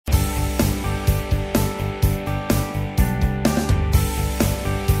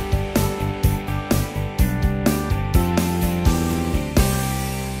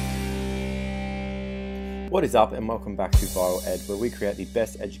What is up, and welcome back to Viral Ed, where we create the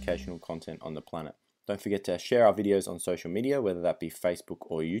best educational content on the planet. Don't forget to share our videos on social media, whether that be Facebook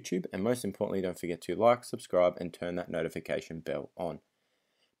or YouTube, and most importantly, don't forget to like, subscribe, and turn that notification bell on.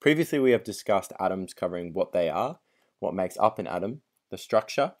 Previously, we have discussed atoms, covering what they are, what makes up an atom, the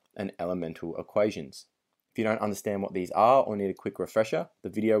structure, and elemental equations. If you don't understand what these are or need a quick refresher, the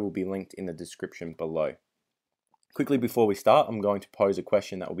video will be linked in the description below. Quickly before we start, I'm going to pose a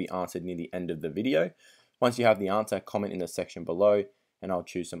question that will be answered near the end of the video. Once you have the answer, comment in the section below, and I'll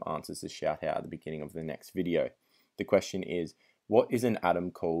choose some answers to shout out at the beginning of the next video. The question is, what is an atom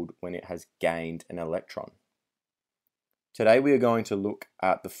called when it has gained an electron? Today we are going to look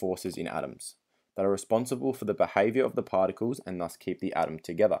at the forces in atoms that are responsible for the behavior of the particles and thus keep the atom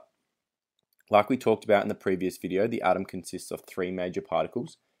together. Like we talked about in the previous video, the atom consists of three major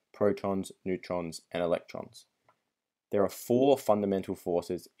particles: protons, neutrons, and electrons. There are four fundamental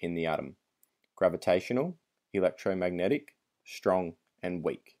forces in the atom: gravitational, electromagnetic, strong, and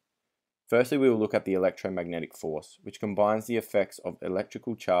weak. Firstly, we will look at the electromagnetic force, which combines the effects of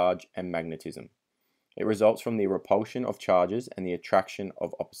electrical charge and magnetism. It results from the repulsion of charges and the attraction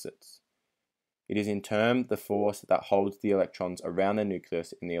of opposites. It is in turn the force that holds the electrons around the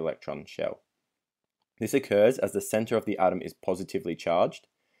nucleus in the electron shell. This occurs as the center of the atom is positively charged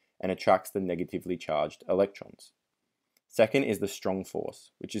and attracts the negatively charged electrons. Second is the strong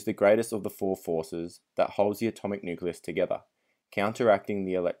force, which is the greatest of the four forces that holds the atomic nucleus together, counteracting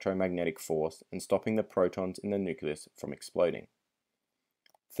the electromagnetic force and stopping the protons in the nucleus from exploding.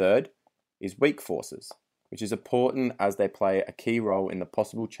 Third is weak forces, which is important as they play a key role in the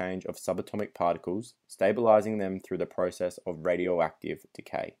possible change of subatomic particles, stabilizing them through the process of radioactive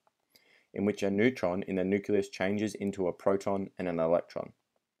decay, in which a neutron in the nucleus changes into a proton and an electron.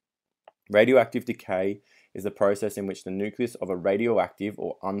 Radioactive decay is the process in which the nucleus of a radioactive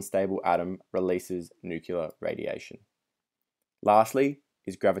or unstable atom releases nuclear radiation. Lastly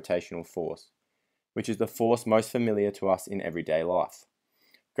is gravitational force, which is the force most familiar to us in everyday life.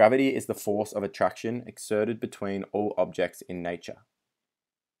 Gravity is the force of attraction exerted between all objects in nature.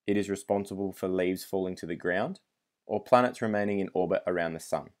 It is responsible for leaves falling to the ground or planets remaining in orbit around the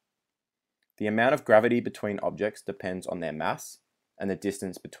sun. The amount of gravity between objects depends on their mass and the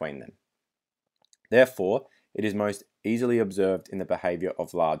distance between them. Therefore, it is most easily observed in the behavior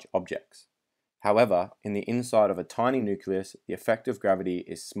of large objects. However, in the inside of a tiny nucleus, the effect of gravity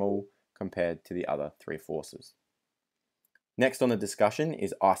is small compared to the other three forces. Next on the discussion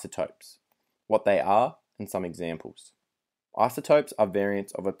is isotopes, what they are and some examples. Isotopes are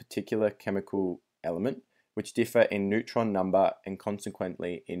variants of a particular chemical element which differ in neutron number and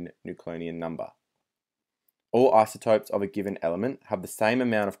consequently in nucleon number. All isotopes of a given element have the same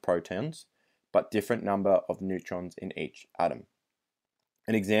amount of protons, but different number of neutrons in each atom.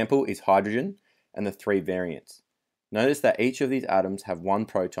 An example is hydrogen and the three variants. Notice that each of these atoms have one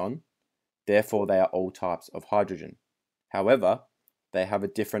proton, therefore they are all types of hydrogen. However, they have a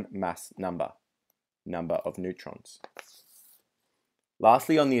different mass number of neutrons.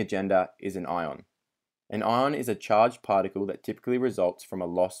 Lastly on the agenda is an ion. An ion is a charged particle that typically results from a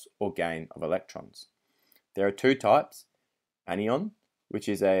loss or gain of electrons. There are two types: anion, which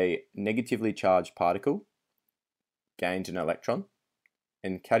is a negatively charged particle, gained an electron,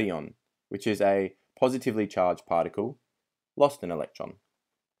 and cation, which is a positively charged particle, lost an electron.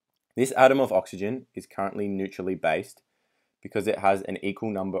 This atom of oxygen is currently neutrally based because it has an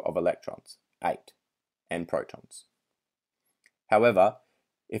equal number of electrons, 8, and protons. However,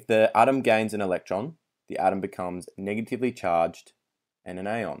 if the atom gains an electron, the atom becomes negatively charged and an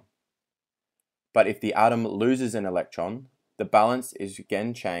ion. But if the atom loses an electron, the balance is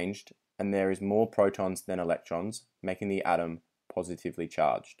again changed and there is more protons than electrons, making the atom positively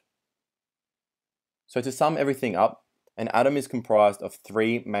charged. So to sum everything up, an atom is comprised of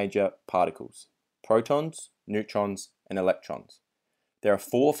three major particles: protons, neutrons, and electrons. There are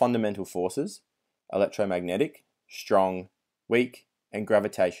four fundamental forces: electromagnetic, strong, weak, and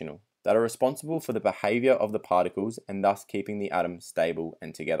gravitational, that are responsible for the behavior of the particles and thus keeping the atom stable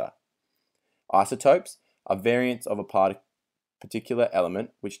and together. Isotopes are variants of a particular element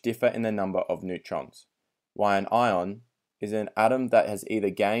which differ in the number of neutrons, while an ion is an atom that has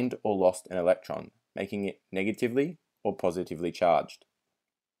either gained or lost an electron, making it negatively or positively charged.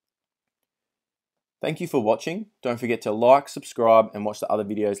 Thank you for watching. Don't forget to like, subscribe, and watch the other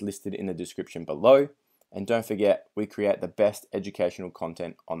videos listed in the description below. And don't forget, we create the best educational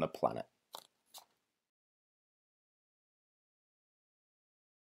content on the planet.